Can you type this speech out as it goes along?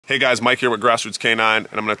Hey guys, Mike here with Grassroots K9, and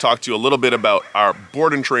I'm going to talk to you a little bit about our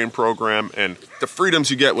board and train program and the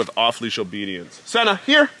freedoms you get with off-leash obedience. Senna,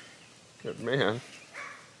 here. Good man.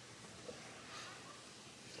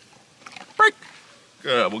 Break.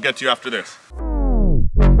 Good, we'll get to you after this.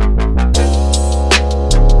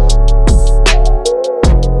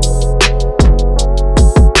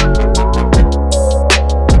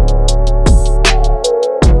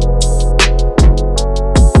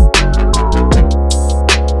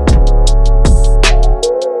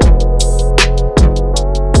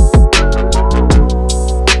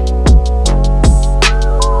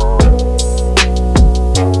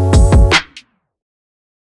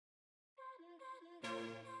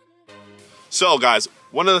 So guys,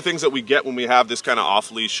 one of the things that we get when we have this kind of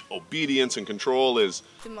off-leash obedience and control is,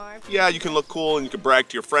 yeah, you can look cool and you can brag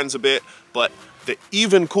to your friends a bit, but the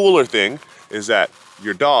even cooler thing is that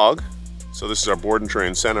your dog, so this is our Board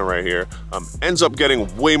Trains Senna right here, ends up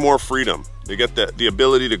getting way more freedom. They get the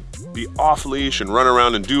ability to be off-leash and run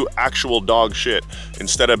around and do actual dog shit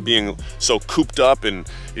instead of being so cooped up and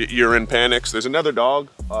you're in panics. There's another dog,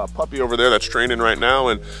 puppy over there that's training right now,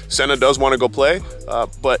 and Senna does want to go play,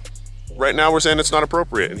 but right now we're saying it's not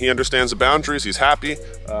appropriate, and he understands the boundaries. He's happy.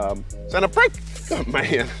 Senna, break! Oh,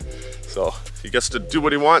 man. So he gets to do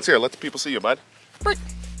what he wants. Here, let the people see you, bud. Break!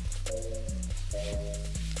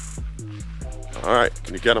 All right,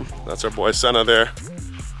 can you get him? That's our boy Senna there.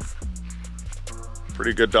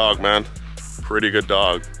 Pretty good dog, man. Pretty good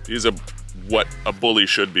dog. He's what a bully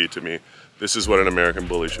should be to me. This is what an American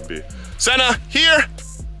bully should be. Senna, here!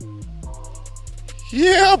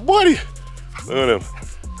 Yeah, buddy! Look at him.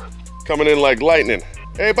 Coming in like lightning.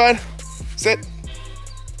 Hey, bud, sit.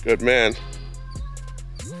 Good man.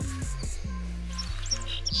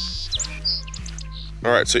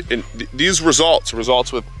 All right, so these results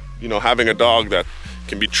with, you know, having a dog that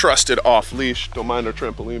can be trusted off leash. Don't mind our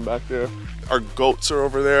trampoline back there. Our goats are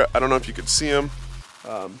over there. I don't know if you could see them.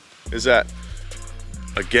 Is that,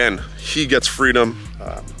 again, he gets freedom.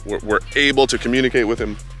 We're able to communicate with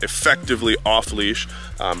him effectively off leash.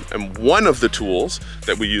 And one of the tools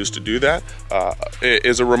that we use to do that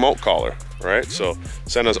is a remote collar, right? So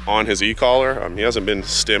Senna's on his e-collar. He hasn't been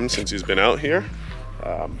stimmed since he's been out here,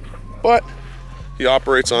 but he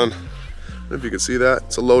operates on, I don't know if you can see that.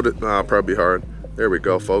 It's a loaded, probably hard. There we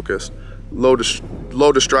go, focus. Low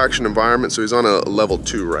distraction environment, so he's on a level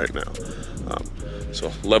 2 right now. So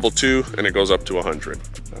level 2, and it goes up to 100.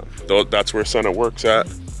 That's where Senna works at.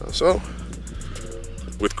 So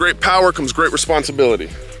with great power comes great responsibility.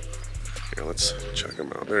 Here, let's check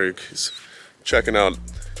him out. There he's checking out,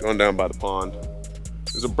 going down by the pond.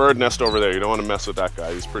 There's a bird nest over there. You don't want to mess with that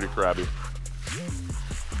guy. He's pretty crabby.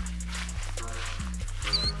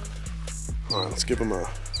 All right, let's give him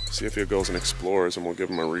see if he goes and explores, and we'll give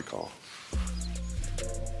him a recall.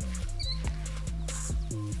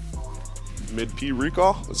 Mid-P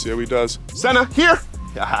recall. Let's see how he does. Senna, here!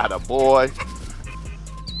 Atta boy.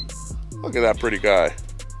 Look at that pretty guy.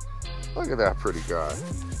 Look at that pretty guy.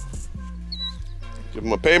 Give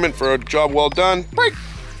him a payment for a job well done. Break!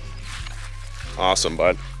 Awesome,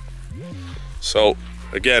 bud. So,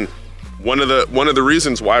 again, one of the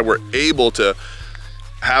reasons why we're able to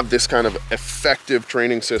have this kind of effective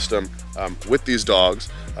training system with these dogs,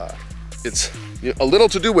 it's a little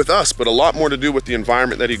to do with us, but a lot more to do with the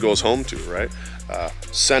environment that he goes home to, right?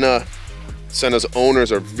 Senna's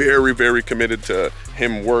owners are very, very committed to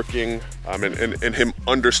him working and him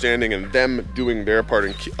understanding and them doing their part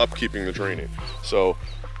in upkeeping the training. So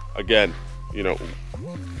again, you know,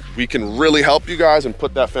 we can really help you guys and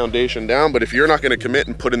put that foundation down, but if you're not going to commit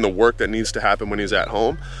and put in the work that needs to happen when he's at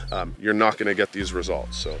home, you're not going to get these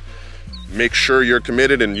results. So make sure you're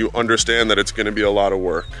committed and you understand that it's going to be a lot of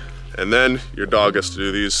work. And then your dog gets to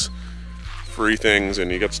do these free things, and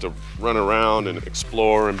he gets to run around and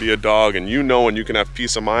explore and be a dog, and you know, and you can have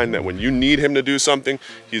peace of mind that when you need him to do something,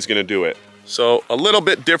 he's gonna do it. So a little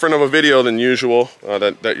bit different of a video than usual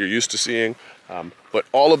that you're used to seeing, but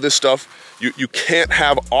all of this stuff, you can't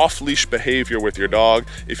have off-leash behavior with your dog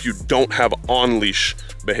if you don't have on-leash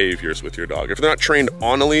behaviors with your dog. If they're not trained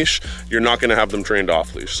on a leash, you're not gonna have them trained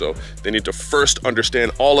off-leash. So they need to first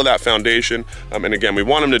understand all of that foundation, and again, we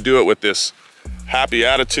want them to do it with this happy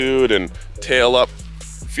attitude and tail up,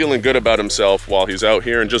 feeling good about himself while he's out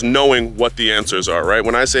here and just knowing what the answers are, right?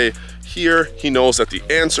 When I say here, he knows that the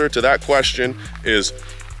answer to that question is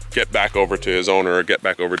get back over to his owner or get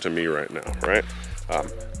back over to me right now, right?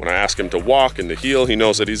 When I ask him to walk and to heel, he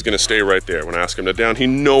knows that he's gonna stay right there. When I ask him to down, he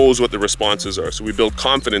knows what the responses are. So we build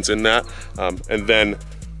confidence in that, and then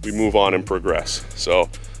we move on and progress. So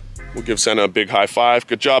we'll give Senna a big high five.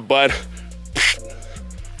 Good job, bud.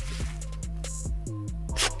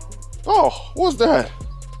 Oh, what's that?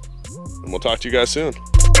 And we'll talk to you guys soon.